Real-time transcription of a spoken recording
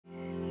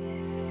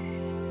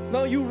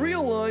Now you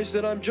realize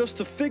that I'm just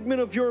a figment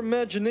of your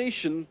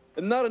imagination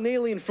and not an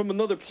alien from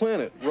another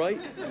planet,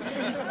 right?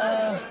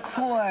 Of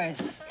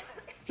course.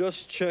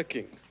 Just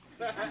checking.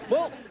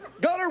 Well,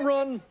 gotta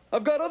run.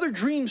 I've got other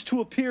dreams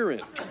to appear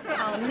in.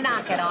 Oh,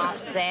 knock it off,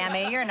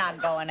 Sammy. You're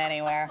not going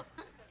anywhere.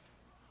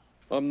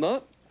 I'm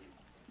not?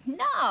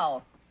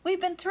 No. We've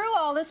been through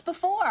all this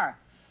before.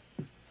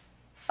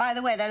 By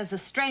the way, that is the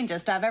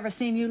strangest I've ever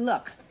seen you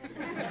look.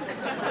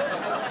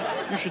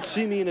 You should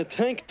see me in a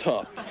tank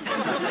top.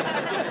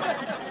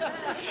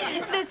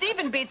 This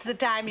even beats the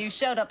time you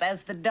showed up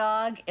as the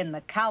dog in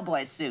the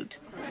cowboy suit.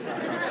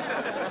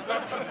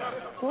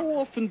 How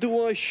often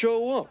do I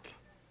show up?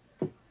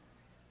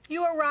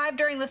 You arrive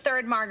during the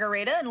third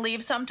margarita and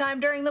leave sometime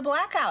during the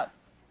blackout.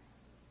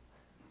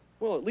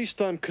 Well, at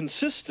least I'm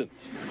consistent.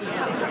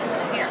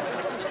 Here.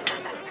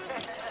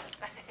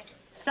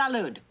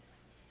 Salud.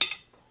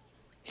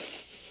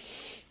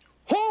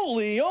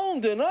 Wholly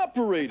owned and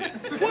operated.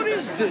 What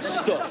is this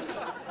stuff?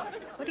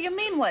 What do you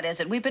mean, what is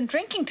it? We've been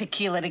drinking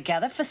tequila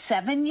together for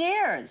 7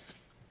 years.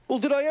 Well,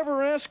 did I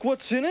ever ask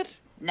what's in it?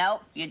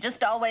 No, you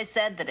just always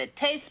said that it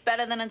tastes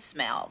better than it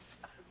smells.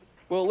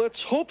 Well,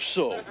 let's hope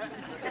so.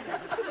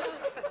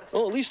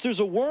 Well, at least there's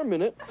a worm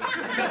in it.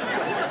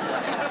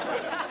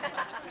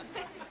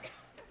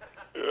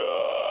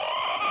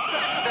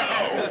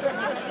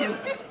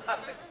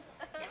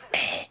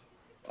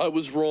 I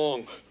was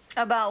wrong.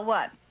 About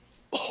what?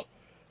 Oh,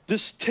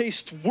 this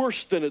tastes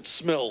worse than it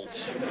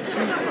smells.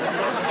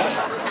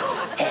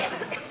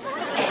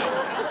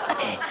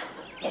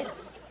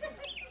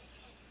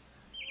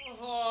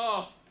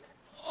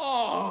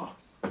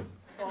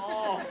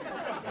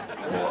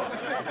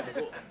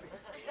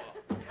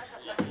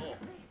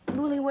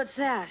 Wooly, what's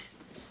that?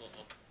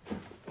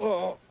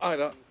 Well, I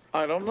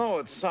don't know.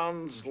 It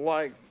sounds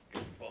like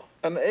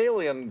an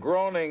alien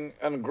groaning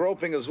and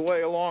groping his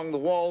way along the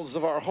walls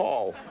of our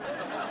hall.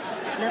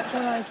 That's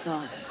what I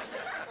thought.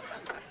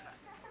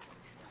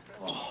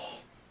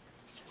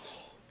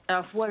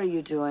 Alf, what are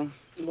you doing?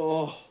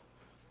 Oh,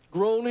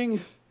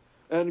 groaning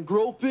and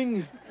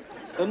groping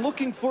and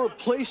looking for a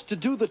place to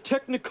do the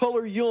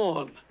Technicolor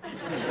yawn.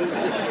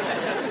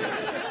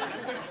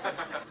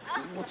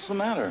 What's the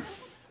matter?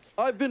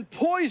 I've been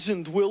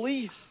poisoned,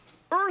 Willie.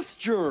 Earth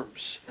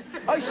germs.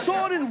 I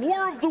saw it in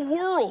War of the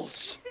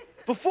Worlds.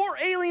 Before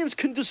aliens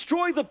can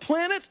destroy the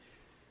planet,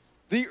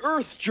 the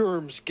Earth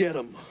germs get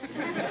them.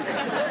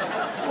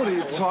 What are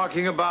you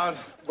talking about?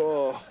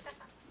 Oh,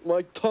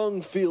 my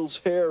tongue feels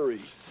hairy.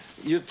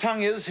 Your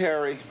tongue is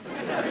hairy.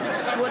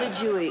 What did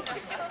you eat?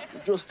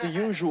 Just the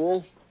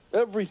usual.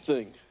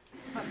 Everything.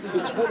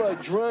 It's what I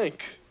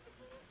drank.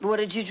 What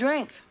did you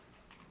drink?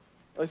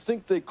 I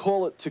think they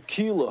call it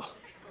tequila.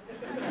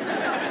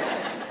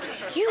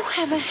 You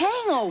have a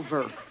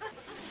hangover.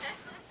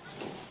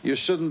 You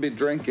shouldn't be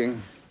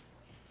drinking.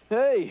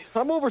 Hey,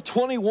 I'm over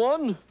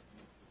 21.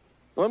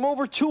 I'm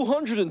over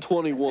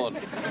 221.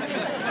 You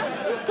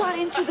got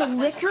into the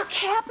liquor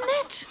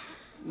cabinet?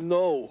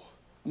 No.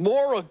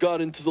 Maura got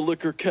into the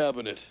liquor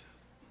cabinet.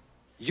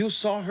 You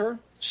saw her?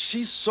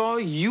 She saw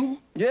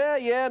you?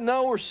 Yeah,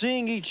 now we're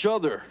seeing each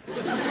other.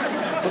 But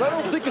I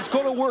don't think it's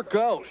gonna work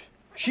out.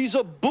 She's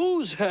a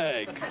booze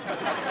hag.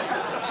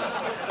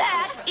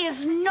 That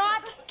is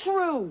not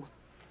true.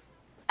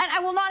 And I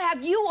will not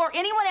have you or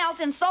anyone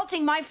else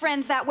insulting my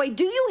friends that way.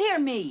 Do you hear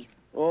me?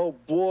 Oh,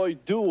 boy,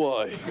 do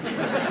I.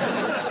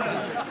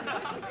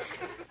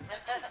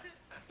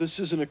 This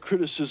isn't a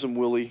criticism,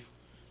 Willie,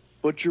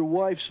 but your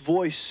wife's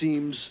voice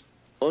seems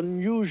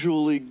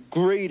unusually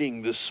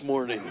grating this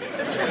morning.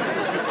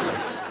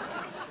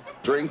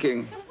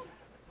 Drinking.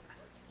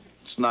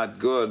 It's not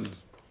good.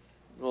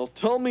 Well,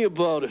 tell me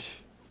about it.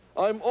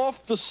 I'm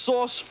off the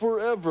sauce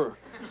forever.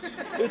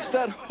 It's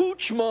that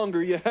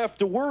hoochmonger you have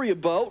to worry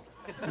about.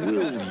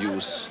 Will you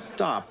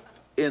stop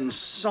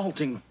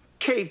insulting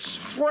Kate's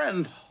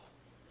friend?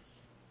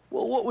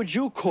 Well, what would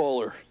you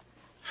call her?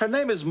 Her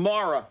name is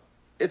Mara.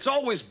 It's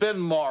always been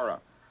Mara.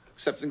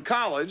 Except in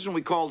college, and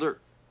we called her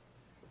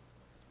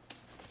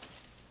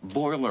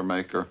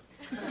Boilermaker.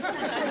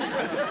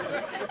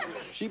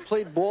 She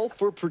played ball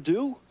for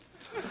Purdue?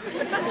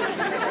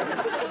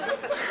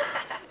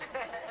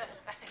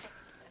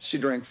 She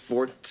drank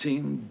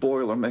 14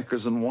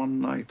 Boilermakers in one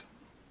night.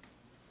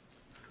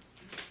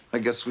 I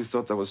guess we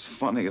thought that was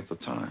funny at the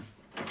time.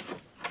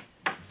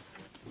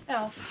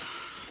 Alf,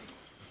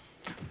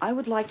 I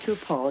would like to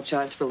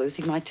apologize for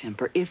losing my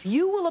temper if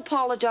you will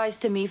apologize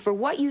to me for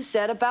what you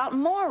said about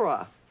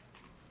Maura.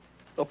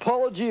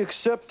 Apology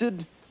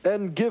accepted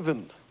and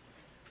given.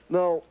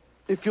 Now,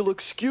 if you'll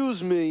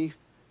excuse me,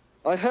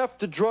 I have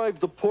to drive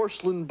the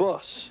porcelain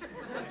bus.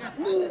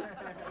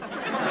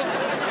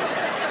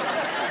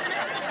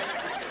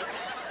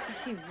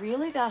 Is he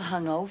really that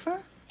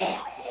hungover?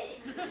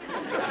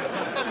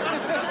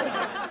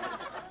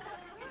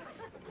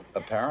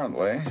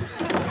 Apparently.